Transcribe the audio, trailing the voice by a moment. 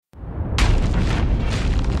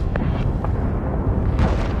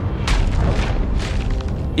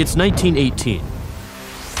It's 1918.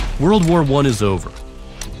 World War I is over,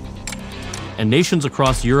 and nations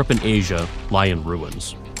across Europe and Asia lie in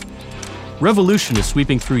ruins. Revolution is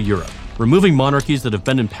sweeping through Europe, removing monarchies that have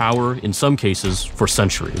been in power, in some cases, for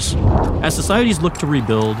centuries. As societies look to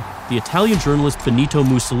rebuild, the Italian journalist Benito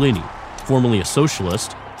Mussolini, formerly a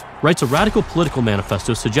socialist, writes a radical political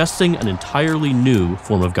manifesto suggesting an entirely new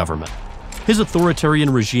form of government. His authoritarian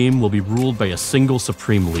regime will be ruled by a single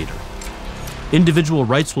supreme leader. Individual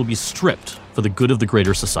rights will be stripped for the good of the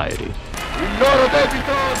greater society.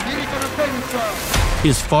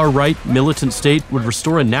 His far-right militant state would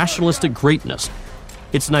restore a nationalistic greatness.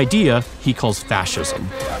 It's an idea he calls fascism.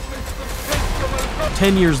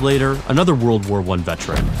 10 years later, another World War I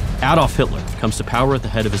veteran, Adolf Hitler, comes to power at the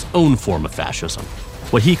head of his own form of fascism,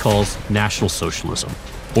 what he calls National Socialism,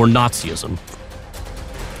 or Nazism.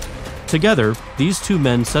 Together, these two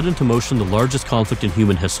men set into motion the largest conflict in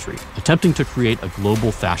human history, attempting to create a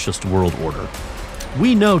global fascist world order.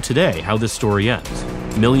 We know today how this story ends.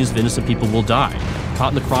 Millions of innocent people will die, caught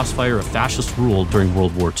in the crossfire of fascist rule during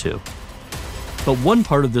World War II. But one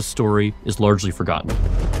part of this story is largely forgotten.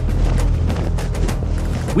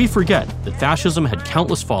 We forget that fascism had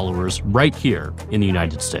countless followers right here in the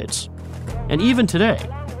United States. And even today,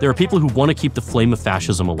 there are people who want to keep the flame of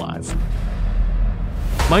fascism alive.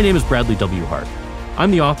 My name is Bradley W. Hart. I'm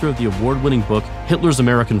the author of the award-winning book, Hitler's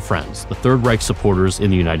American Friends, the Third Reich Supporters in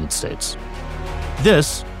the United States.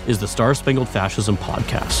 This is the Star-Spangled Fascism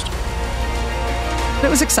Podcast. It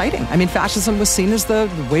was exciting. I mean, fascism was seen as the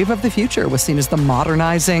wave of the future, was seen as the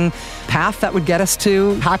modernizing path that would get us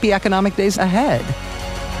to happy economic days ahead.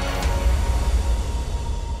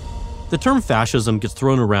 The term fascism gets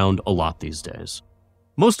thrown around a lot these days.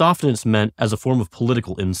 Most often it's meant as a form of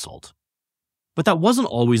political insult. But that wasn't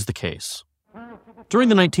always the case. During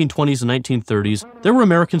the 1920s and 1930s, there were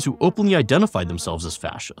Americans who openly identified themselves as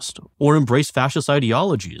fascist, or embraced fascist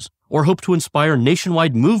ideologies, or hoped to inspire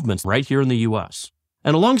nationwide movements right here in the US.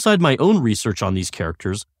 And alongside my own research on these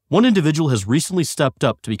characters, one individual has recently stepped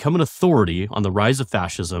up to become an authority on the rise of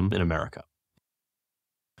fascism in America.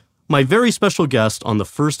 My very special guest on the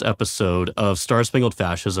first episode of Star-Spangled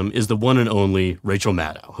Fascism is the one and only Rachel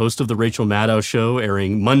Maddow, host of The Rachel Maddow Show,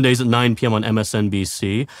 airing Mondays at 9 p.m. on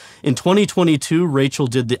MSNBC. In 2022, Rachel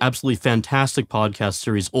did the absolutely fantastic podcast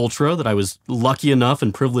series Ultra that I was lucky enough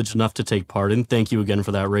and privileged enough to take part in. Thank you again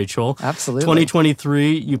for that, Rachel. Absolutely.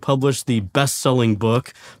 2023, you published the best-selling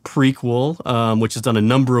book, Prequel, which has done a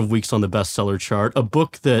number of weeks on the bestseller chart, a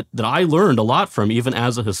book that I learned a lot from, even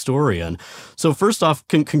as a historian. So first off,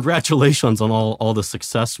 congratulations on all the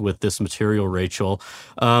success with this material, Rachel.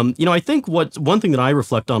 I think one thing that I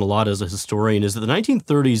reflect on a lot as a historian is that the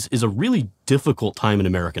 1930s is a really difficult time in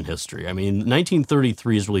American history. I mean,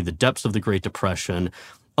 1933 is really the depths of the Great Depression.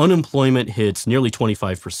 Unemployment hits nearly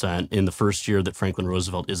 25% in the first year that Franklin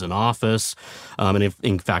Roosevelt is in office, and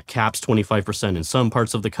in fact caps 25% in some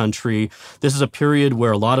parts of the country. This is a period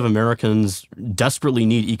where a lot of Americans desperately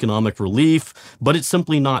need economic relief, but it's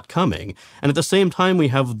simply not coming. And at the same time, we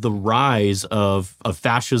have the rise of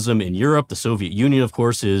fascism in Europe. The Soviet Union, of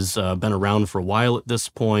course, has been around for a while at this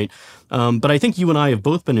point. But I think you and I have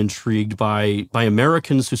both been intrigued by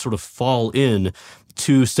Americans who sort of fall in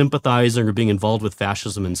to sympathizing or being involved with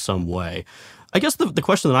fascism in some way. I guess the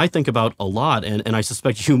question that I think about a lot, and I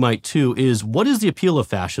suspect you might too, is what is the appeal of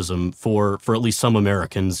fascism for at least some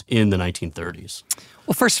Americans in the 1930s?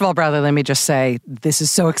 Well, first of all, Bradley, let me just say this is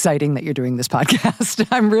so exciting that you're doing this podcast.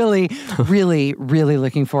 I'm really, really, really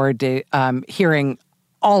looking forward to hearing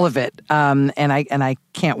all of it, and I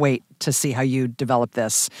can't wait to see how you develop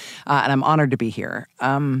this, and I'm honored to be here.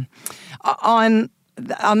 On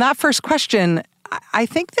that first question, I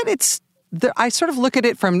think that I sort of look at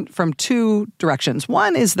it from two directions.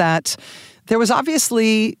 One is that there was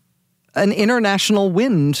obviously an international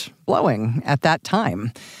wind blowing at that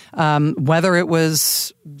time, whether it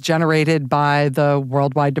was generated by the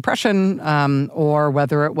worldwide depression or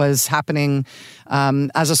whether it was happening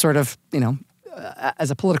as a sort of,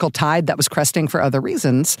 as a political tide that was cresting for other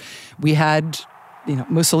reasons. We had,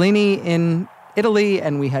 Mussolini in Italy,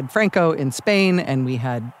 and we had Franco in Spain, and we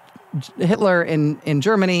had Hitler in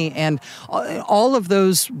Germany, and all of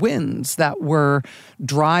those winds that were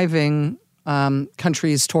driving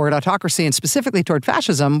countries toward autocracy and specifically toward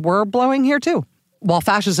fascism were blowing here too. While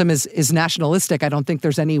fascism is nationalistic, I don't think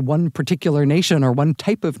there's any one particular nation or one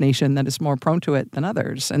type of nation that is more prone to it than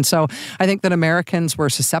others. And so I think that Americans were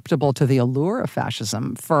susceptible to the allure of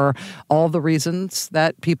fascism for all the reasons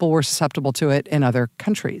that people were susceptible to it in other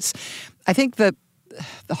countries. I think that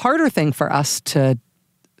the harder thing for us to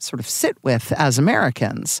sort of sit with as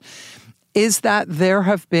Americans is that there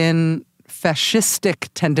have been fascistic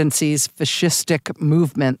tendencies, fascistic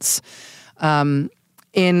movements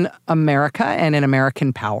in America and in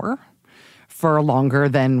American power for longer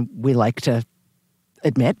than we like to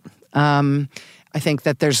admit. I think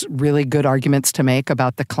that there's really good arguments to make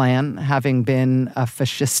about the Klan having been a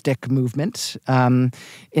fascistic movement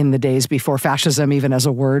in the days before fascism, even as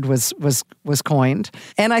a word, was coined.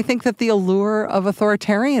 And I think that the allure of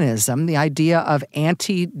authoritarianism, the idea of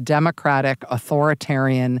anti-democratic,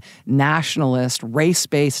 authoritarian, nationalist,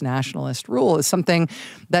 race-based nationalist rule, is something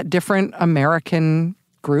that different American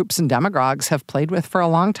groups and demagogues have played with for a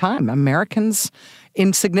long time. Americans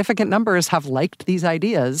in significant numbers have liked these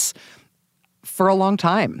ideas for a long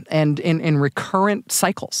time and in recurrent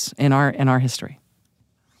cycles in our history.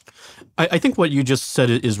 I think what you just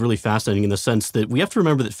said is really fascinating in the sense that we have to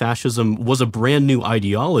remember that fascism was a brand new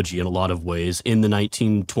ideology in a lot of ways in the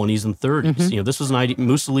 1920s and 30s. Mm-hmm. This was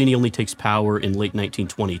Mussolini only takes power in late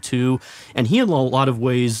 1922, and he in a lot of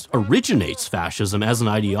ways originates fascism as an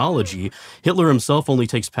ideology. Hitler himself only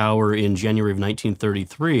takes power in January of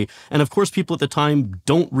 1933, and of course people at the time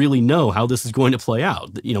don't really know how this is going to play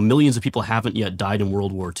out. Millions of people haven't yet died in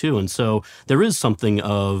World War II, and so there is something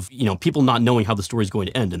of, people not knowing how the story is going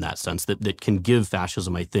to end in that sense. That can give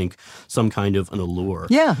fascism, I think, some kind of an allure.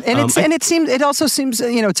 Yeah, and it also seems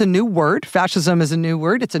it's a new word. Fascism is a new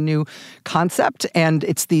word. It's a new concept, and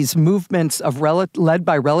it's these movements led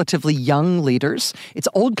by relatively young leaders. It's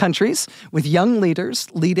old countries with young leaders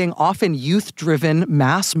leading often youth-driven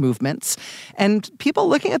mass movements, and people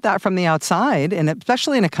looking at that from the outside, and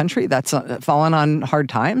especially in a country that's fallen on hard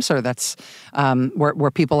times or that's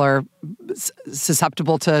where people are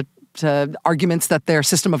susceptible to arguments that their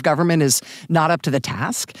system of government is not up to the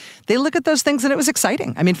task. They look at those things and it was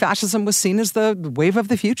exciting. I mean, fascism was seen as the wave of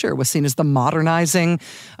the future, was seen as the modernizing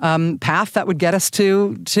path that would get us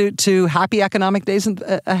to happy economic days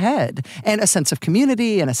ahead, and a sense of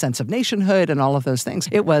community and a sense of nationhood and all of those things.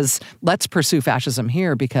 It was, let's pursue fascism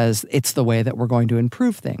here because it's the way that we're going to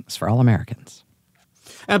improve things for all Americans.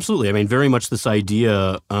 Absolutely. I mean, very much this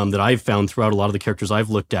idea that I've found throughout a lot of the characters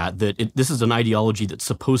I've looked at, that this is an ideology that's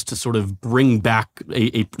supposed to sort of bring back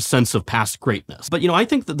a sense of past greatness. But, I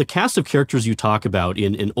think that the cast of characters you talk about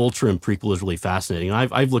in Ultra and Prequel is really fascinating.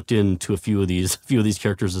 And I've looked into a few of these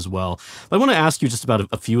characters as well. But I want to ask you just about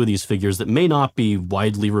a few of these figures that may not be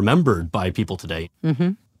widely remembered by people today.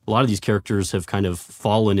 Mm-hmm. A lot of these characters have kind of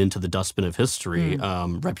fallen into the dustbin of history,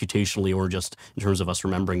 reputationally or just in terms of us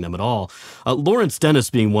remembering them at all. Lawrence Dennis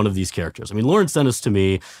being one of these characters. I mean, Lawrence Dennis, to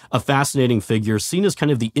me, a fascinating figure, seen as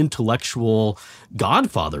kind of the intellectual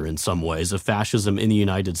godfather in some ways of fascism in the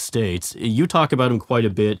United States. You talk about him quite a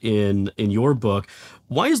bit in your book.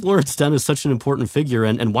 Why is Lawrence Dennis such an important figure,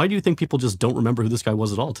 and why do you think people just don't remember who this guy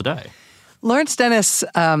was at all today? Lawrence Dennis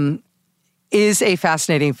is a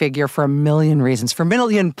fascinating figure for a million reasons, for a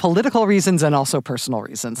million political reasons and also personal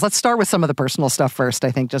reasons. Let's start with some of the personal stuff first,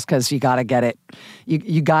 I think, just because you got to get it.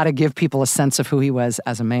 You got to give people a sense of who he was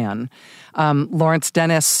as a man. Lawrence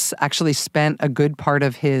Dennis actually spent a good part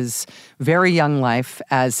of his very young life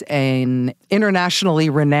as an internationally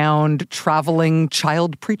renowned traveling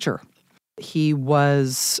child preacher. He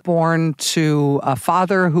was born to a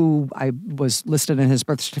father who was listed in his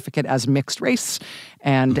birth certificate as mixed race,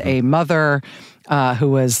 and a mother who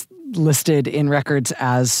was listed in records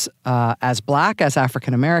as black, as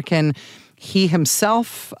African American. He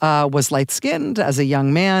himself was light-skinned as a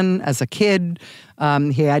young man, as a kid.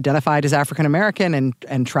 He identified as African American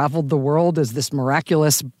and traveled the world as this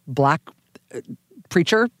miraculous black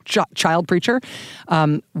preacher, child preacher.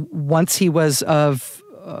 Once he was of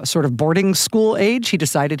sort of boarding school age, he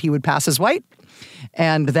decided he would pass as white,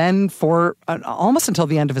 and then for almost until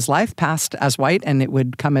the end of his life passed as white, and it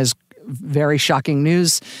would come as very shocking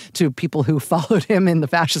news to people who followed him in the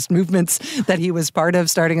fascist movements that he was part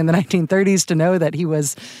of starting in the 1930s to know that he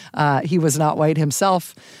was not white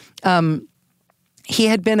himself. He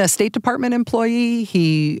had been a State Department employee.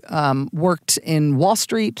 He worked in Wall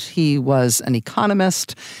Street. He was an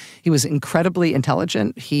economist. He was incredibly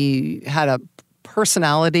intelligent. He had a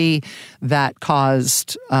personality that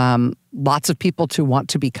caused lots of people to want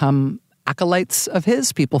to become acolytes of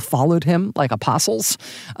his. People followed him like apostles.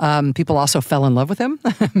 People also fell in love with him.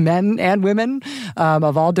 Men and women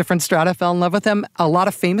of all different strata fell in love with him. A lot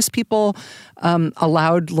of famous people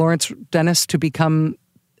allowed Lawrence Dennis to become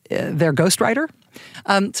their ghostwriter.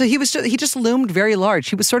 So he just loomed very large.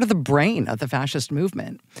 He was sort of the brain of the fascist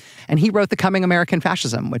movement. And he wrote The Coming American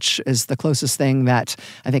Fascism, which is the closest thing that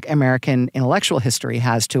I think American intellectual history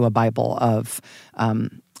has to a Bible of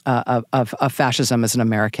fascism as an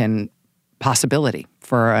American possibility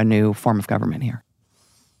for a new form of government here.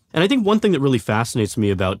 And I think one thing that really fascinates me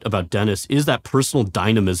about Dennis is that personal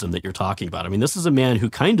dynamism that you're talking about. I mean, this is a man who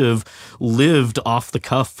kind of lived off the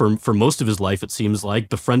cuff for most of his life, it seems like,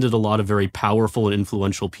 befriended a lot of very powerful and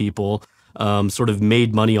influential people, sort of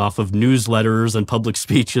made money off of newsletters and public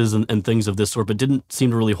speeches and things of this sort, but didn't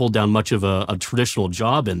seem to really hold down much of a traditional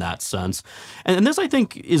job in that sense. And this, I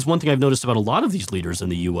think, is one thing I've noticed about a lot of these leaders in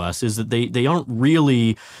the U.S. is that they aren't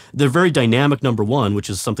really, they're very dynamic, number one, which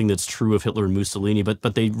is something that's true of Hitler and Mussolini,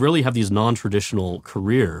 but they really have these non-traditional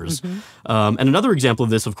careers. And another example of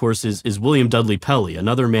this, of course, is William Dudley Pelley,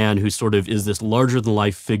 another man who sort of is this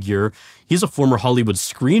larger-than-life figure. He's a former Hollywood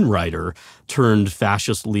screenwriter turned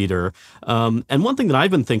fascist leader. And one thing that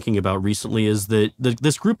I've been thinking about recently is that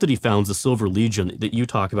this group that he founds, the Silver Legion, that you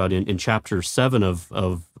talk about in Chapter 7 of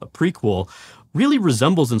a prequel, really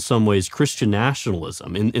resembles in some ways Christian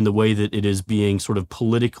nationalism in the way that it is being sort of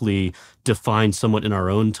politically defined somewhat in our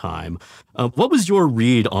own time. What was your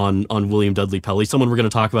read on William Dudley Pelley, someone we're going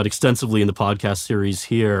to talk about extensively in the podcast series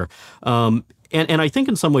here? And I think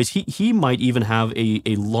in some ways he might even have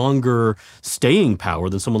a longer staying power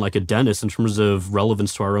than someone like a Dennis in terms of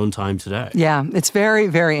relevance to our own time today. Yeah, it's very,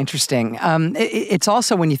 very interesting. It's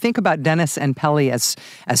also, when you think about Dennis and Pelley as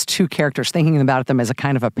two characters, thinking about them as a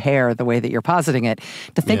kind of a pair, the way that you're positing it,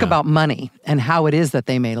 to think about money and how it is that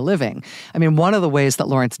they made a living. I mean, one of the ways that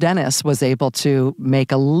Lawrence Dennis was able to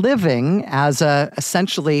make a living as a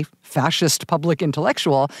essentially fascist public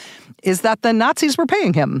intellectual is that the Nazis were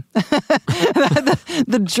paying him.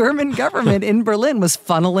 The German government in Berlin was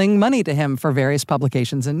funneling money to him for various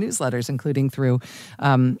publications and newsletters, including through,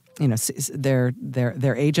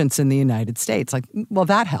 their agents in the United States. Like, well,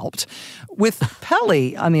 that helped. With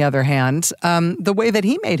Pelley, on the other hand, the way that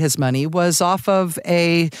he made his money was off of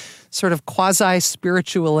a sort of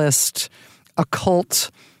quasi-spiritualist, occult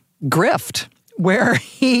grift, where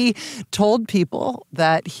he told people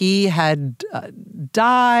that he had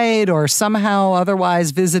died or somehow otherwise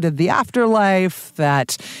visited the afterlife,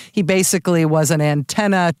 that he basically was an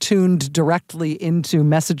antenna tuned directly into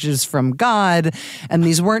messages from God, and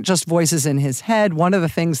these weren't just voices in his head. One of the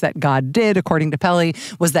things that God did, according to Pelley,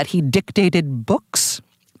 was that he dictated books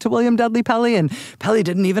to William Dudley Pelley, and Pelley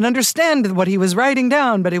didn't even understand what he was writing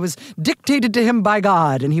down, but it was dictated to him by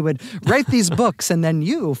God, and he would write these books, and then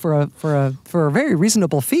you, for a very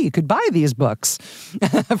reasonable fee, could buy these books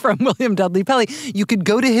from William Dudley Pelley. You could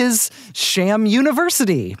go to his sham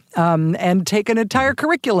university and take an entire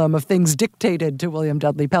curriculum of things dictated to William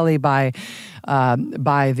Dudley Pelley by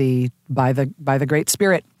the Great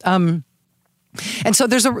Spirit. And so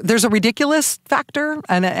there's a ridiculous factor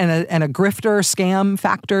and a grifter scam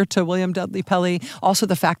factor to William Dudley Pelley. Also,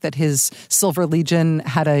 the fact that his Silver Legion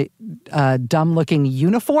had a dumb-looking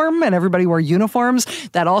uniform and everybody wore uniforms,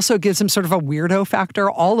 that also gives him sort of a weirdo factor.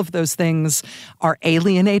 All of those things are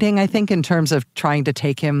alienating, I think, in terms of trying to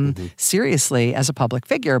take him seriously as a public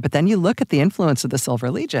figure. But then you look at the influence of the Silver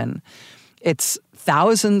Legion. It's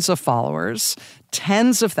thousands of followers,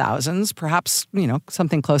 tens of thousands, perhaps,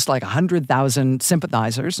 something close to like 100,000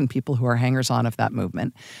 sympathizers and people who are hangers-on of that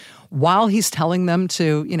movement, while he's telling them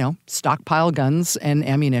to, stockpile guns and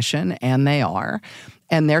ammunition, and they are.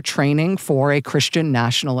 And they're training for a Christian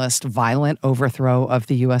nationalist violent overthrow of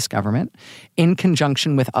the U.S. government in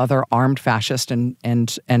conjunction with other armed fascist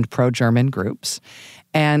and pro-German groups.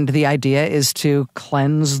 And the idea is to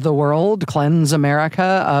cleanse the world, cleanse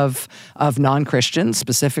America of non-Christians,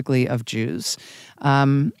 specifically of Jews,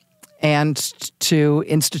 and to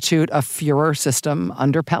institute a Führer system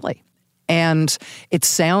under Pelley. And it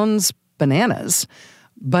sounds bananas,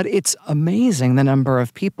 but it's amazing the number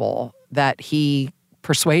of people that he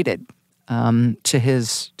persuaded to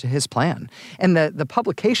his plan. And the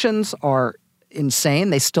publications are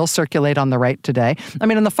insane. They still circulate on the right today. I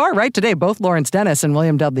mean, on the far right today, both Lawrence Dennis and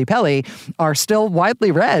William Dudley Pelley are still widely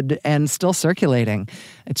read and still circulating.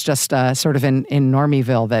 It's just sort of in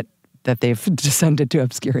Normieville that they've descended to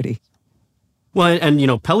obscurity. Well,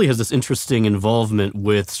 and Pelley has this interesting involvement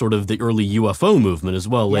with sort of the early UFO movement as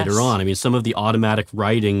well later on. I mean, some of the automatic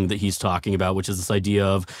writing that he's talking about, which is this idea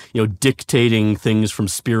of, dictating things from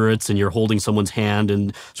spirits, and you're holding someone's hand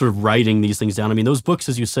and sort of writing these things down. I mean, those books,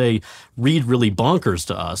 as you say, read really bonkers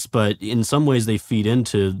to us, but in some ways they feed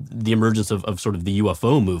into the emergence of sort of the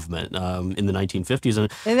UFO movement in the 1950s.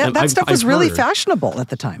 And that stuff was really fashionable at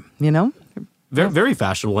the time, Very, very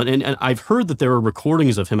fashionable. And I've heard that there are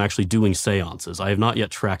recordings of him actually doing seances. I have not yet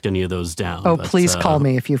tracked any of those down. Oh, please call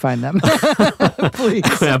me if you find them. Please.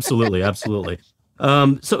 Absolutely, absolutely.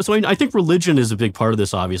 So I think religion is a big part of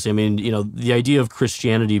this, obviously. I mean, the idea of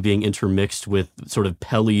Christianity being intermixed with sort of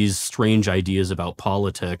Pelly's strange ideas about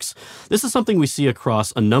politics. This is something we see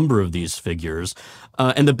across a number of these figures.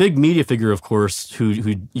 And the big media figure, of course,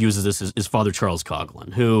 who uses this is Father Charles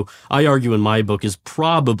Coughlin, who I argue in my book is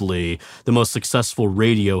probably the most successful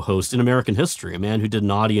radio host in American history, a man who did an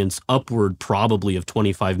audience upward probably of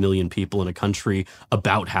 25 million people in a country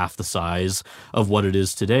about half the size of what it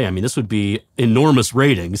is today. I mean, this would be enormous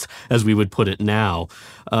ratings, as we would put it now.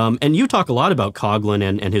 And you talk a lot about Coughlin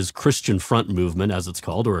and his Christian Front movement, as it's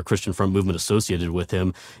called, or a Christian Front movement associated with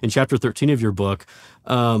him in chapter 13 of your book.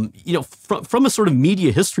 From a sort of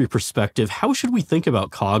media history perspective, how should we think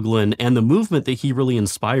about Coughlin and the movement that he really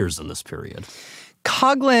inspires in this period?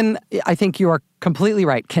 Coughlin, I think you are completely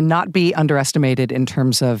right, cannot be underestimated in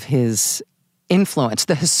terms of his influence,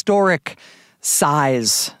 the historic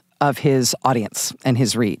size of his audience and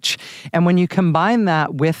his reach. And when you combine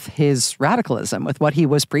that with his radicalism, with what he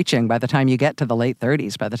was preaching by the time you get to the late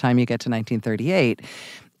 30s, by the time you get to 1938,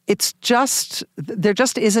 there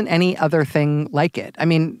just isn't any other thing like it. I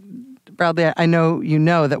mean, Bradley, I know you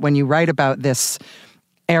know that when you write about this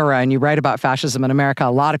era and you write about fascism in America,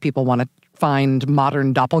 a lot of people want to find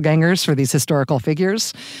modern doppelgangers for these historical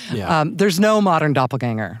figures. Yeah. There's no modern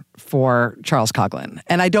doppelganger for Charles Coughlin.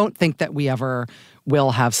 And I don't think that we ever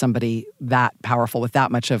will have somebody that powerful with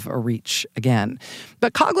that much of a reach again.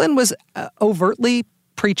 But Coughlin was overtly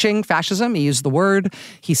preaching fascism. He used the word.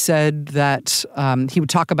 He said that he would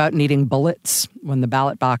talk about needing bullets when the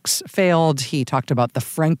ballot box failed. He talked about the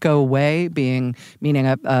Franco way meaning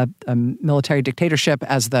a military dictatorship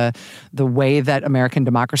as the way that American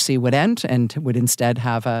democracy would end and would instead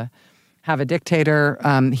have a dictator.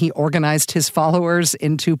 He organized his followers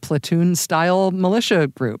into platoon-style militia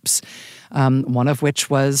groups, one of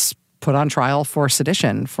which was put on trial for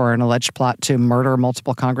sedition for an alleged plot to murder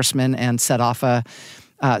multiple congressmen and set off a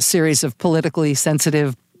series of politically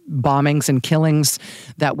sensitive bombings and killings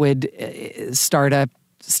that would start a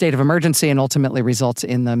state of emergency and ultimately result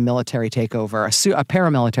in the military takeover, a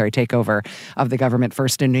paramilitary takeover of the government,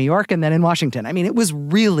 first in New York and then in Washington. I mean, it was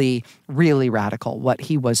really, really radical what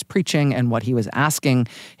he was preaching and what he was asking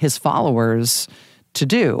his followers to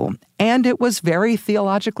do. And it was very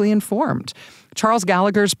theologically informed. Charles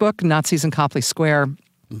Gallagher's book, Nazis in Copley Square,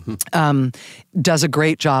 does a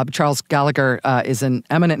great job. Charles Gallagher is an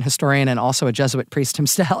eminent historian and also a Jesuit priest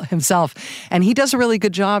himself. And he does a really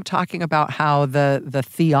good job talking about how the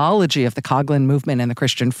theology of the Coughlin movement and the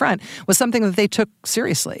Christian Front was something that they took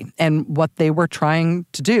seriously. And what they were trying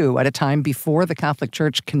to do at a time before the Catholic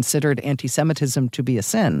Church considered anti-Semitism to be a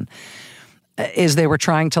sin is they were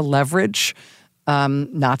trying to leverage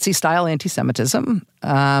Nazi-style anti-Semitism,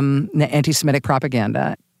 anti-Semitic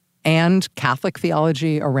propaganda, and Catholic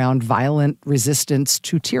theology around violent resistance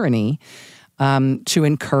to tyranny to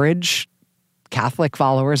encourage Catholic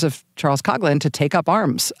followers of Charles Coughlin to take up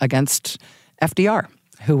arms against FDR,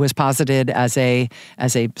 who was posited as a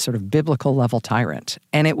sort of biblical level tyrant.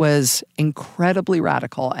 And it was incredibly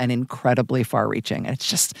radical and incredibly far-reaching. And it's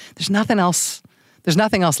just, there's nothing else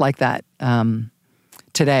like that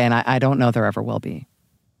today, and I don't know there ever will be.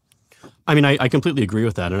 I mean, I completely agree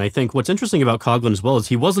with that. And I think what's interesting about Coughlin as well is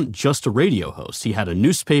he wasn't just a radio host. He had a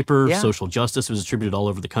newspaper, Social Justice was distributed all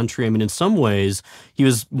over the country. I mean, in some ways, he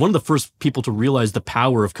was one of the first people to realize the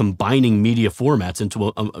power of combining media formats into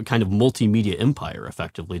a kind of multimedia empire,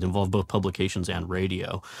 effectively, to involve both publications and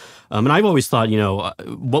radio. And I've always thought,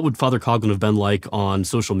 what would Father Coughlin have been like on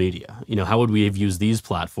social media? How would we have used these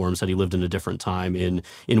platforms had he lived in a different time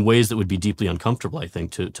in ways that would be deeply uncomfortable, I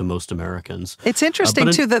think, to most Americans? It's interesting,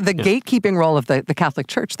 too, the gatekeeping role of the Catholic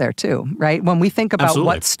Church there, too, right? When we think about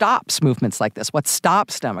what stops movements like this, what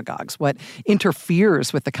stops demagogues, what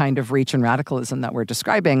interferes with the kind of reach and radicalism that we're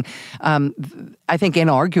describing, I think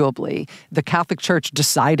inarguably the Catholic Church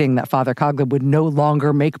deciding that Father Coughlin would no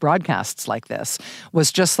longer make broadcasts like this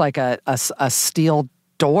was just like a steel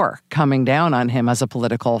door coming down on him as a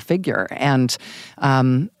political figure. And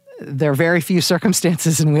there are very few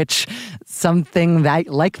circumstances in which something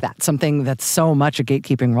something that's so much a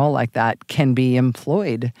gatekeeping role like that can be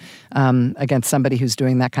employed against somebody who's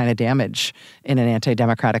doing that kind of damage in an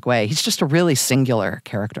anti-democratic way. He's just a really singular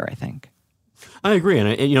character, I think. I agree.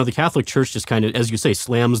 And the Catholic Church just kind of, as you say,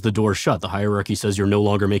 slams the door shut. The hierarchy says you're no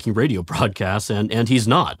longer making radio broadcasts, and he's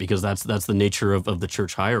not, because that's the nature of the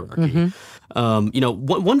church hierarchy.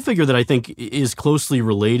 One figure that I think is closely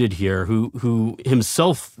related here, who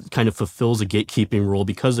himself kind of fulfills a gatekeeping role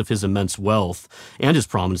because of his immense wealth and his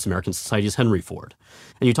prominence in American society, is Henry Ford.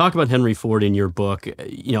 And you talk about Henry Ford in your book.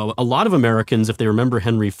 A lot of Americans, if they remember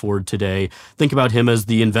Henry Ford today, think about him as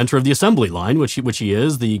the inventor of the assembly line, which he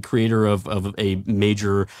is, the creator of a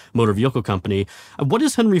major motor vehicle company. What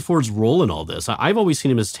is Henry Ford's role in all this? I've always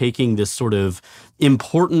seen him as taking this sort of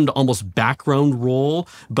important, almost background role,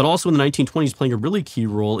 but also in the 1920s playing a really key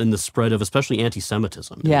role in the spread of especially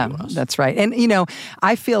anti-Semitism in the U.S. That's right. And,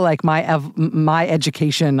 I feel like my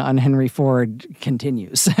education on Henry Ford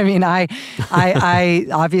continues. I mean, I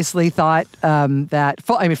obviously thought that,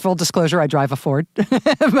 full disclosure, I drive a Ford. but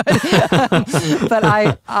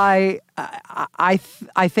I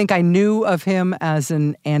think I knew of him as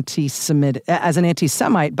an anti-Semite,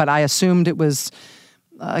 but I assumed it was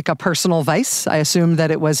like a personal vice. I assumed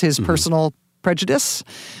that it was his personal prejudice.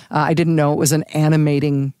 I didn't know it was an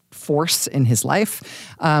animating force in his life.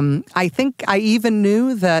 I think I even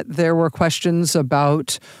knew that there were questions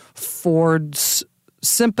about Ford's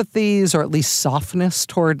sympathies or at least softness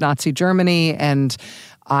toward Nazi Germany, and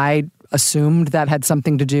I assumed that had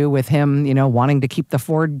something to do with him, wanting to keep the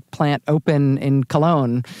Ford plant open in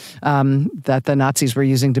Cologne that the Nazis were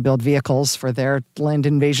using to build vehicles for their land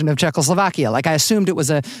invasion of Czechoslovakia. Like, I assumed it was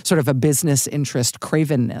a sort of a business interest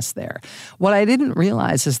cravenness there. What I didn't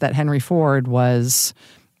realize is that Henry Ford was,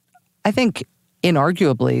 I think,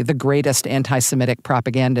 inarguably the greatest anti-Semitic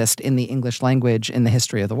propagandist in the English language in the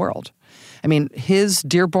history of the world. I mean, his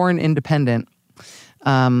Dearborn Independent,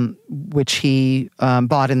 which he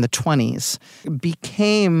bought in the 1920s,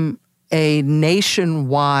 became a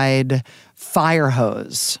nationwide fire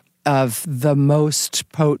hose of the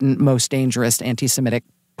most potent, most dangerous anti-Semitic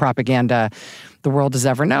propaganda the world has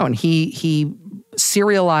ever known. He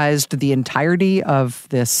serialized the entirety of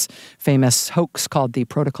this famous hoax called the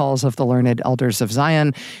Protocols of the Learned Elders of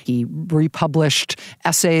Zion. He republished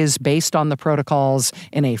essays based on the protocols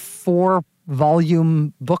in a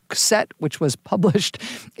 4-volume book set, which was published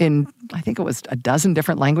in, I think it was a dozen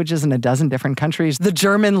different languages in a dozen different countries. The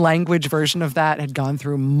German language version of that had gone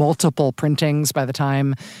through multiple printings by the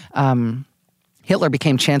time Hitler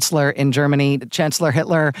became chancellor in Germany. Chancellor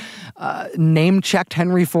Hitler name-checked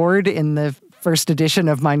Henry Ford in the first edition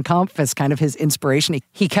of Mein Kampf as kind of his inspiration.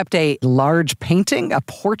 He kept a large painting, a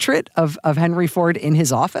portrait of Henry Ford in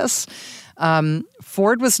his office.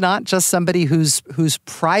 Ford was not just somebody whose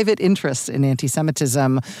private interests in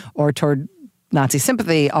anti-Semitism or toward Nazi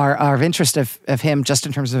sympathy are of interest of him just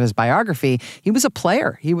in terms of his biography. He was a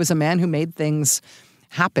player. He was a man who made things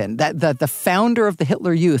happen. That the founder of the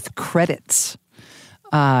Hitler Youth credits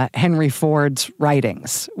Henry Ford's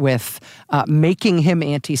writings with making him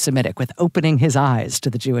anti-Semitic, with opening his eyes to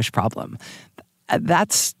the Jewish problem.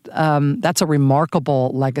 That's a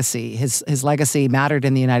remarkable legacy. His legacy mattered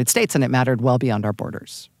in the United States, and it mattered well beyond our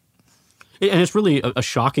borders. And it's really a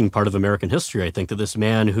shocking part of American history, I think, that this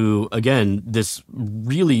man who, again, this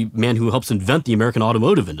really man who helps invent the American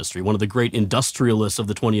automotive industry, one of the great industrialists of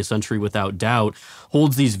the 20th century without doubt,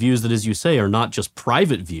 holds these views that, as you say, are not just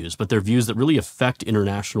private views, but they're views that really affect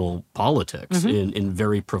international politics in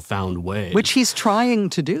very profound ways. Which he's trying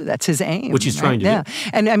to do. That's his aim. Which he's trying to do.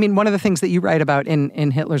 And I mean, one of the things that you write about in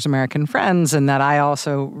Hitler's American Friends, and that I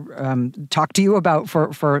also talked to you about for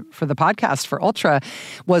the podcast, for Ultra,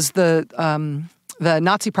 was the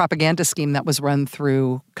Nazi propaganda scheme that was run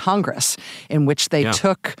through Congress, in which they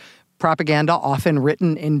took propaganda often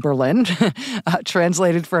written in Berlin,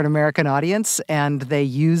 translated for an American audience, and they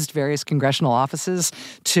used various congressional offices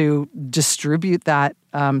to distribute that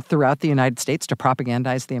throughout the United States to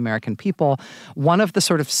propagandize the American people. One of the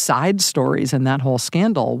sort of side stories in that whole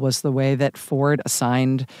scandal was the way that Ford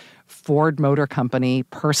assigned Ford Motor Company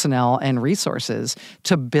personnel and resources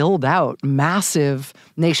to build out massive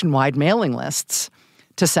nationwide mailing lists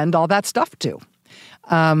to send all that stuff to.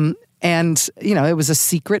 And, it was a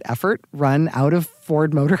secret effort run out of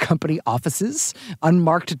Ford Motor Company offices,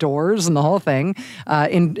 unmarked doors and the whole thing.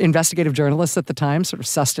 Investigative journalists at the time sort of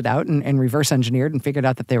sussed it out and reverse engineered and figured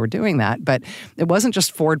out that they were doing that. But it wasn't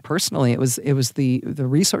just Ford personally. It was the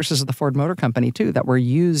resources of the Ford Motor Company, too, that were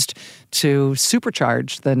used to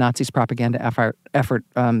supercharge the Nazis' propaganda effort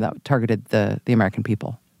that targeted the American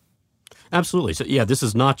people. Absolutely. So, yeah, this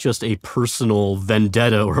is not just a personal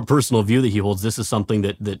vendetta or a personal view that he holds. This is something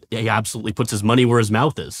that he absolutely puts his money where his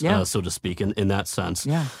mouth is, so to speak, in that sense.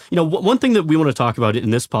 Yeah. One thing that we want to talk about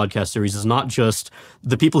in this podcast series is not just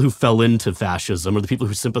the people who fell into fascism or the people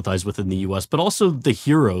who sympathize with it in the U.S., but also the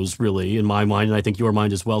heroes, really, in my mind, and I think your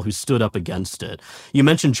mind as well, who stood up against it. You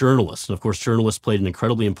mentioned journalists, and of course, journalists played an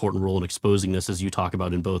incredibly important role in exposing this, as you talk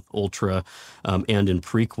about in both Ultra and in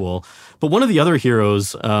Prequel. But one of the other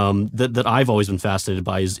heroes that I've always been fascinated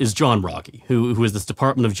by is John Rogge, who is this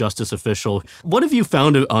Department of Justice official. What have you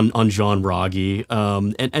found on John Rogge,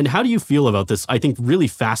 and how do you feel about this, I think, really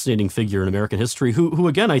fascinating figure in American history who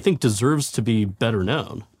again, I think deserves to be better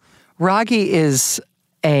known? Rogge is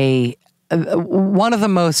one of the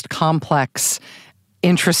most complex,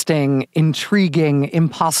 interesting, intriguing,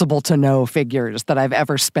 impossible to know figures that I've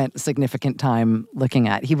ever spent significant time looking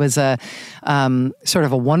at. He was a sort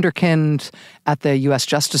of a wonderkind at the U.S.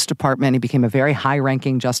 Justice Department. He became a very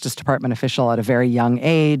high-ranking Justice Department official at a very young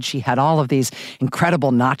age. He had all of these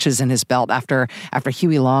incredible notches in his belt. After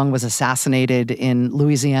Huey Long was assassinated in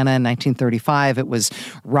Louisiana in 1935, it was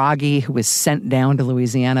Rogge who was sent down to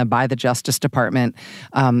Louisiana by the Justice Department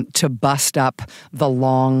to bust up the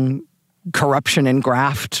Long corruption and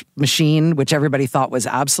graft machine, which everybody thought was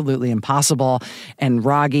absolutely impossible. And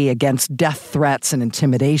Rogge, against death threats and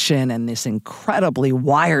intimidation and this incredibly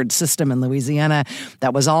wired system in Louisiana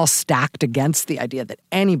that was all stacked against the idea that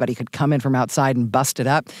anybody could come in from outside and bust it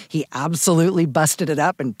up. He absolutely busted it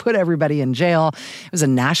up and put everybody in jail. He was a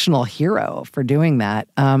national hero for doing that.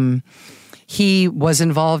 He was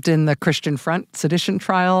involved in the Christian Front sedition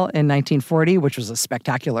trial in 1940, which was a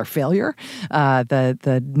spectacular failure.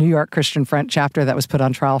 The New York Christian Front chapter that was put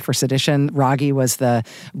on trial for sedition, Rogge was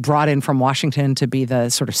brought in from Washington to be the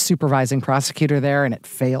sort of supervising prosecutor there, and it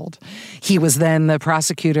failed. He was then the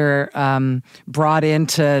prosecutor brought in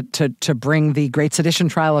to bring the Great Sedition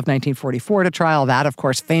Trial of 1944 to trial. That, of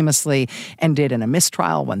course, famously ended in a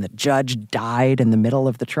mistrial when the judge died in the middle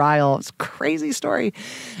of the trial. It's a crazy story.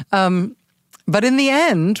 But in the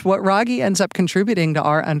end, what Rogge ends up contributing to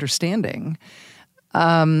our understanding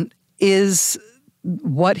is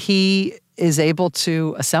what he is able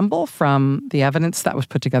to assemble from the evidence that was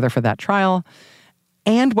put together for that trial,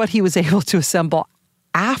 and what he was able to assemble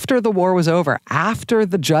after the war was over, after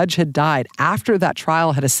the judge had died, after that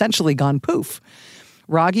trial had essentially gone poof.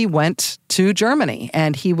 Rogge went to Germany,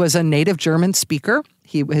 and he was a native German speaker.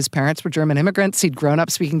 His parents were German immigrants. He'd grown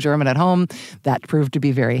up speaking German at home. That proved to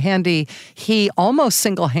be very handy. He almost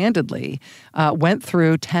single-handedly went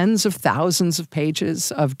through tens of thousands of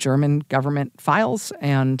pages of German government files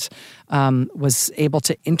and was able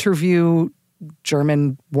to interview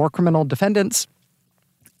German war criminal defendants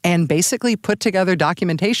and basically put together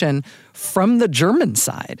documentation from the German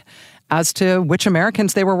side as to which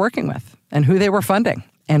Americans they were working with and who they were funding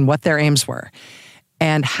and what their aims were.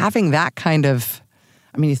 And having that kind of,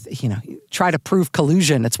 try to prove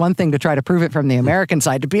collusion. It's one thing to try to prove it from the American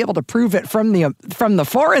side. To be able to prove it from the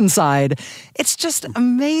foreign side, it's just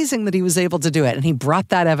amazing that he was able to do it. And he brought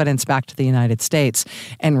that evidence back to the United States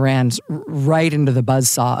and ran right into the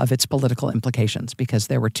buzzsaw of its political implications, because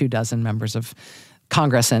there were 24 members of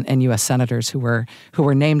Congress and U.S. senators who were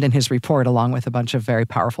named in his report, along with a bunch of very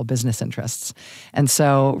powerful business interests. And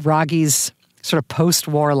so Rogge's sort of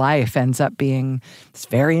post-war life ends up being this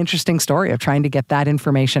very interesting story of trying to get that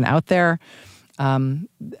information out there.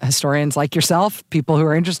 Historians like yourself, people who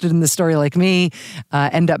are interested in this story like me,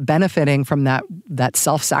 end up benefiting from that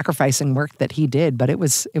self-sacrificing work that he did. But it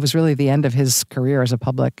was really the end of his career as a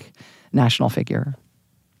public national figure.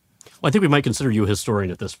 Well, I think we might consider you a historian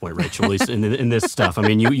at this point, Rachel, at least in this stuff. I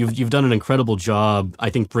mean, you've done an incredible job, I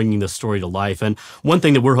think, bringing this story to life. And one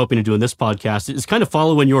thing that we're hoping to do in this podcast is kind of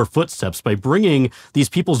follow in your footsteps by bringing these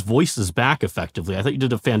people's voices back effectively. I thought you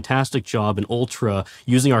did a fantastic job in Ultra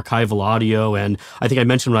using archival audio. And I think I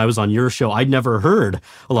mentioned when I was on your show, I'd never heard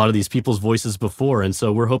a lot of these people's voices before. And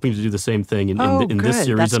so we're hoping to do the same thing in this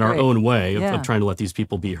series. That's in our own way of trying to let these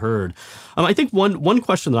people be heard. I think one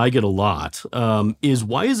question that I get a lot is,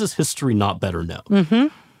 why is this history not better known? Mm-hmm.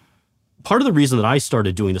 Part of the reason that I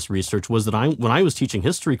started doing this research was that when I was teaching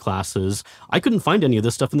history classes, I couldn't find any of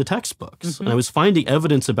this stuff in the textbooks. Mm-hmm. And I was finding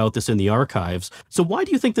evidence about this in the archives. So why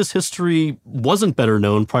do you think this history wasn't better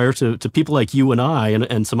known prior to people like you and I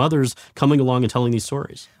and some others coming along and telling these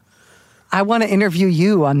stories? I want to interview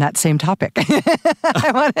you on that same topic.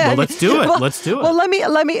 Well, let's do it. Let's do it. Well, let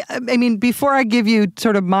me. I mean, before I give you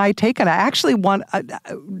sort of my take on it, I actually want.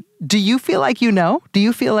 Do you feel like you know? Do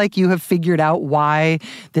you feel like you have figured out why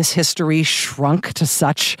this history shrunk to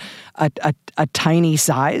such a tiny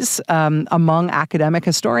size among academic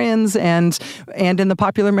historians and in the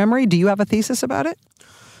popular memory? Do you have a thesis about it?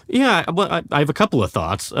 Yeah, well, I have a couple of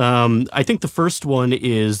thoughts. I think the first one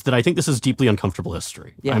is that I think this is deeply uncomfortable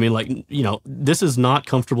history. Yeah. I mean, this is not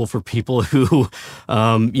comfortable for people who,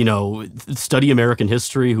 study American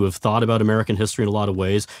history, who have thought about American history in a lot of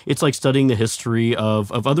ways. It's like studying the history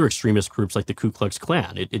of other extremist groups like the Ku Klux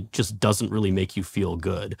Klan. It just doesn't really make you feel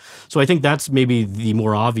good. So I think that's maybe the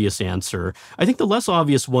more obvious answer. I think the less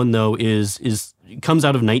obvious one, though, is comes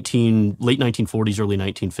out of late 1940s, early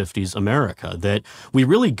 1950s America, that we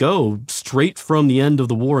really go straight from the end of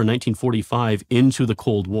the war in 1945 into the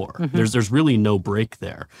Cold War. Mm-hmm. There's really no break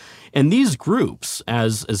there. And these groups,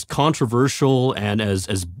 as controversial and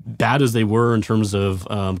as bad as they were in terms of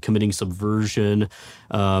committing subversion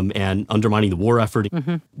and undermining the war effort,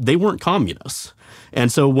 mm-hmm. they weren't communists.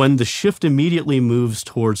 And so when the shift immediately moves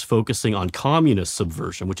towards focusing on communist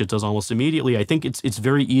subversion, which it does almost immediately, I think it's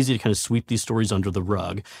very easy to kind of sweep these stories under the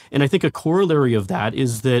rug. And I think a corollary of that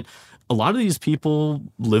is that a lot of these people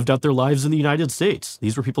lived out their lives in the United States.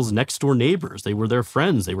 These were people's next door neighbors. They were their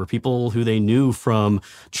friends. They were people who they knew from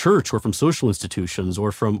church or from social institutions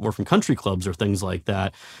or from country clubs or things like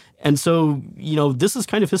that. And so, this is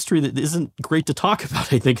kind of history that isn't great to talk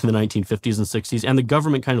about, I think, in the 1950s and 60s. And the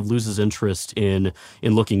government kind of loses interest in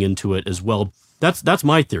looking into it as well. That's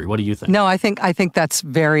my theory. What do you think? No, I think that's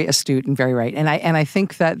very astute and very right. And I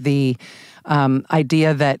think that the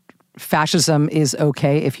idea that fascism is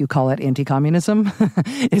okay if you call it anti-communism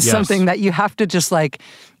is something that you have to just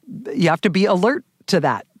you have to be alert to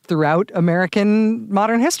that throughout American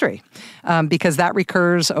modern history, because that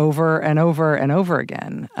recurs over and over and over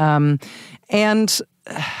again. And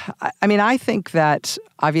I mean, I think that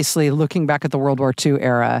obviously looking back at the World War II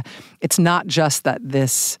era, it's not just that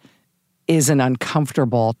this is an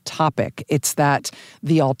uncomfortable topic. It's that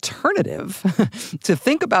the alternative to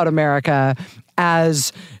think about America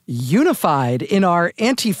as unified in our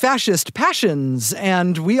anti-fascist passions,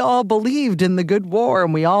 and we all believed in the good war,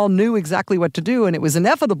 and we all knew exactly what to do, and it was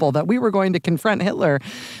inevitable that we were going to confront Hitler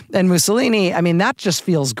and Mussolini. I mean, that just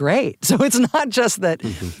feels great. So it's not just that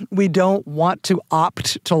we don't want to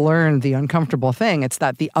opt to learn the uncomfortable thing. It's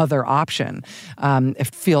that the other option,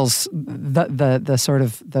 it feels the sort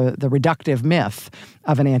of the reductive myth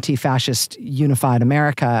of an anti-fascist unified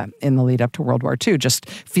America in the lead up to World War II just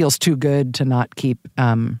feels too good to not keep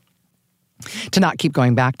going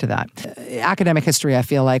back to that. Academic history, I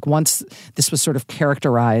feel like once this was sort of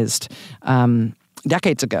characterized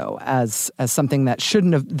decades ago as something that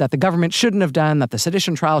the government shouldn't have done, that the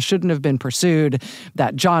sedition trial shouldn't have been pursued,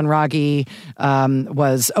 that John Raggi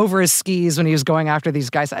was over his skis when he was going after these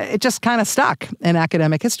guys. It just kind of stuck in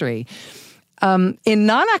academic history. In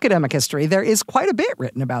non-academic history, there is quite a bit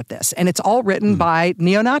written about this, and it's all written by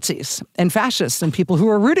neo-Nazis and fascists and people who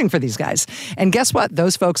are rooting for these guys. And guess what?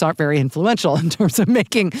 Those folks aren't very influential in terms of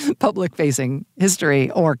making public-facing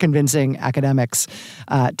history or convincing academics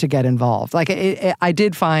to get involved. I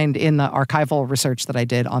did find in the archival research that I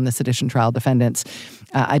did on the sedition trial defendants,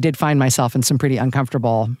 I did find myself in some pretty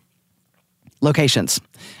uncomfortable locations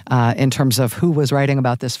in terms of who was writing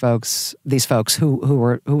about these folks,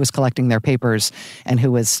 who was collecting their papers, and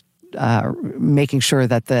who was making sure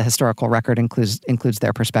that the historical record includes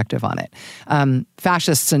their perspective on it.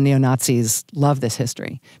 Fascists and neo-Nazis love this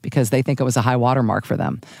history because they think it was a high watermark for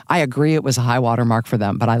them. I agree it was a high watermark for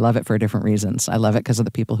them, but I love it for different reasons. I love it because of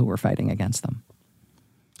the people who were fighting against them.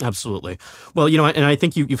 Absolutely. Well, and I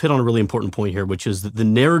think you've hit on a really important point here, which is that the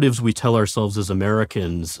narratives we tell ourselves as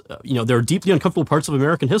Americans, there are deeply uncomfortable parts of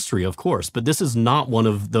American history, of course, but this is not one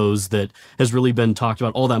of those that has really been talked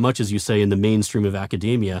about all that much, as you say, in the mainstream of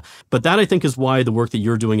academia. But that, I think, is why the work that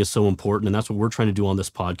you're doing is so important, and that's what we're trying to do on this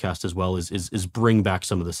podcast as well, is bring back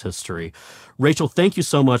some of this history. Rachel, thank you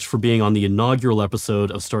so much for being on the inaugural episode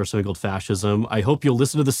of Star-Spangled Fascism. I hope you'll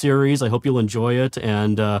listen to the series. I hope you'll enjoy it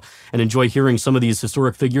and enjoy hearing some of these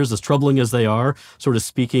historic figures, as troubling as they are, sort of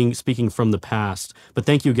speaking from the past. But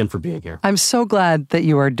thank you again for being here. I'm so glad that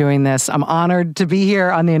you are doing this. I'm honored to be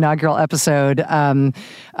here on the inaugural episode.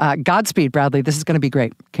 Godspeed, Bradley. This is going to be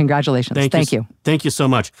great. Congratulations. Thank you. Thank you so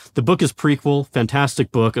much. The book is Prequel.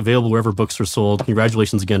 Fantastic book. Available wherever books are sold.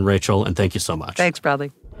 Congratulations again, Rachel, and thank you so much. Thanks,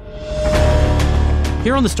 Bradley.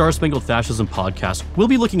 Here on the Star Spangled Fascism podcast, we'll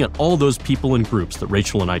be looking at all those people and groups that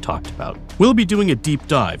Rachel and I talked about. We'll be doing a deep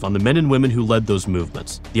dive on the men and women who led those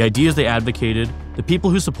movements, the ideas they advocated, the people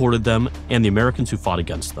who supported them, and the Americans who fought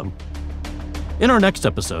against them. In our next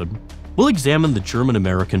episode, we'll examine the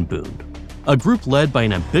German-American Bund, a group led by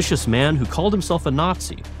an ambitious man who called himself a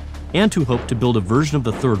Nazi and who hoped to build a version of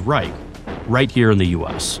the Third Reich right here in the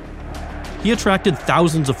US. He attracted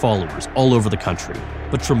thousands of followers all over the country,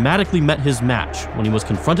 but dramatically met his match when he was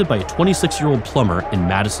confronted by a 26-year-old plumber in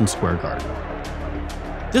Madison Square Garden.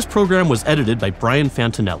 This program was edited by Brian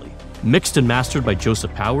Fantinelli, mixed and mastered by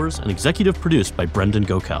Joseph Powers, and executive produced by Brendan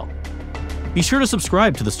Gokel. Be sure to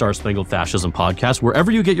subscribe to the Star Spangled Fascism podcast wherever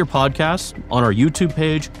you get your podcasts, on our YouTube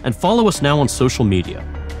page, and follow us now on social media.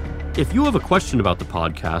 If you have a question about the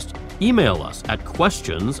podcast, email us at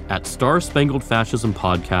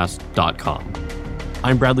questions@starspangledfascismpodcast.com.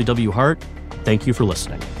 I'm Bradley W. Hart. Thank you for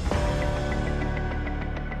listening.